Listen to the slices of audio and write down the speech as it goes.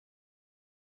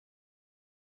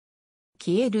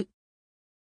消える。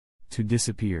To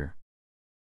disappear.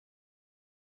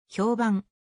 評判。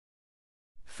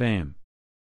Fame.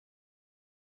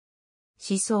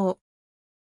 思想。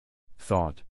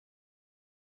Thought.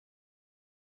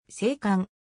 生還。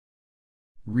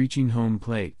Reaching home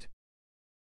plate.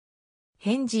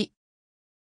 返事。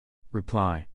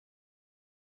Reply.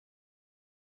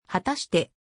 果たし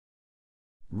て。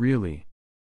Really.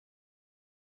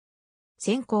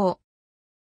 先行。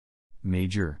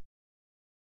Major.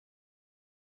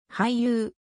 俳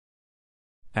優。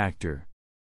Actor.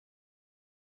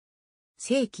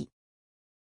 世紀。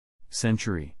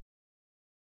Century.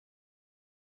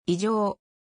 異常。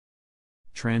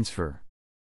Transfer.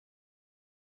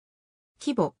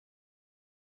 規模。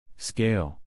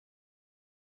Scale.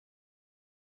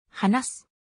 話す。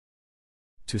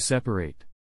To separate.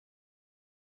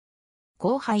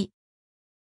 後輩。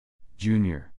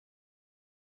Junior.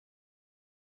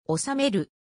 収め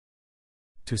る。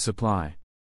To supply.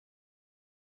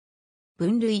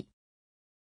 分類。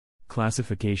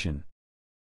Classification.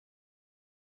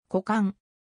 股間。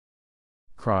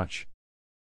Crotch.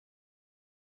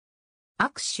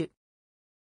 握手。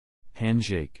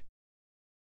Handshake.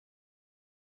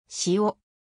 塩。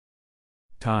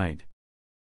Tide.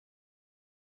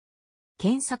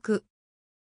 検索。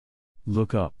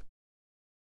Look up.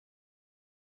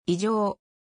 異常。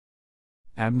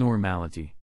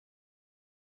Abnormality.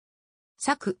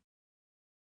 裂く。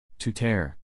To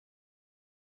tear.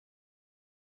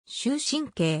 終身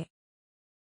刑。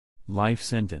Life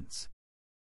sentence.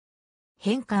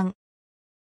 返還。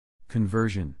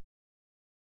Conversion.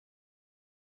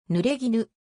 濡れ衣。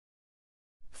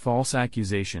False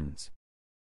accusations.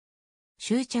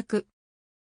 執着。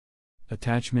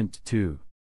Attachment to.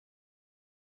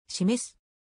 示す。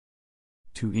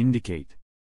To indicate.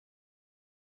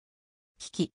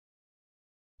 危機。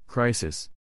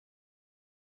Crisis.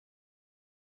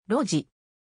 路地。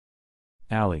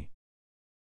Alley.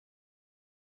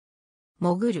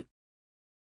 潜る。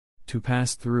To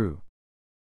pass through.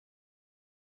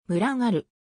 群がる。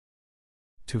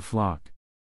To flock.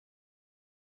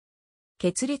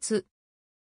 決裂。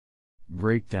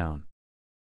Breakdown.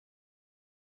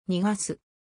 逃がす。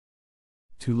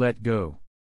To let go.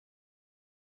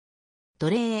 奴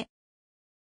隷。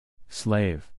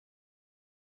Slave.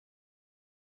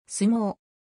 相撲。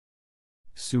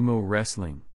Sumo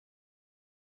wrestling.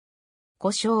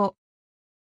 故障。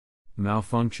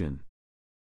Malfunction.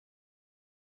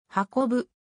 運ぶ。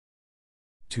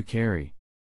To carry.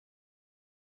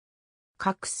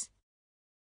 隠す。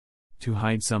To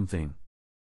hide something.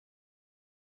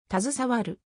 携わ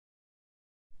る。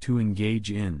To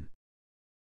engage in.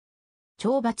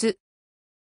 懲罰。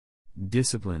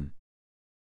Discipline.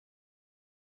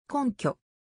 根拠。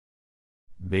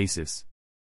Basis.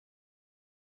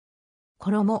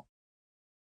 衣。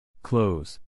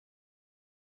Close.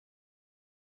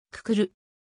 くくる。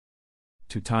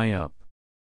To tie up.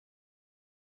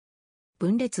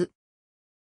 分裂。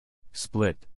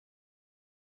Split.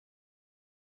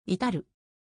 至る。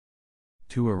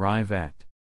To arrive at.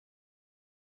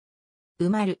 埋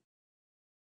まる。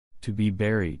To be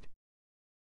buried.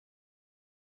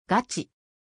 ガチ。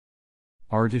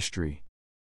Artistry.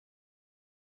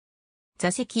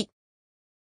 座席。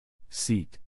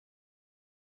Seat.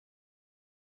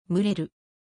 群れる。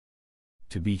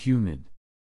To be humid.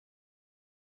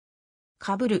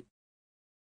 かぶる。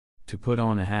To put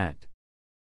on a hat.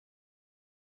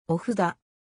 お札。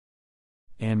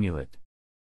Amulet.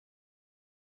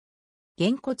 げ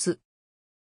んこつ。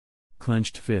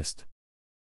Clenched fist.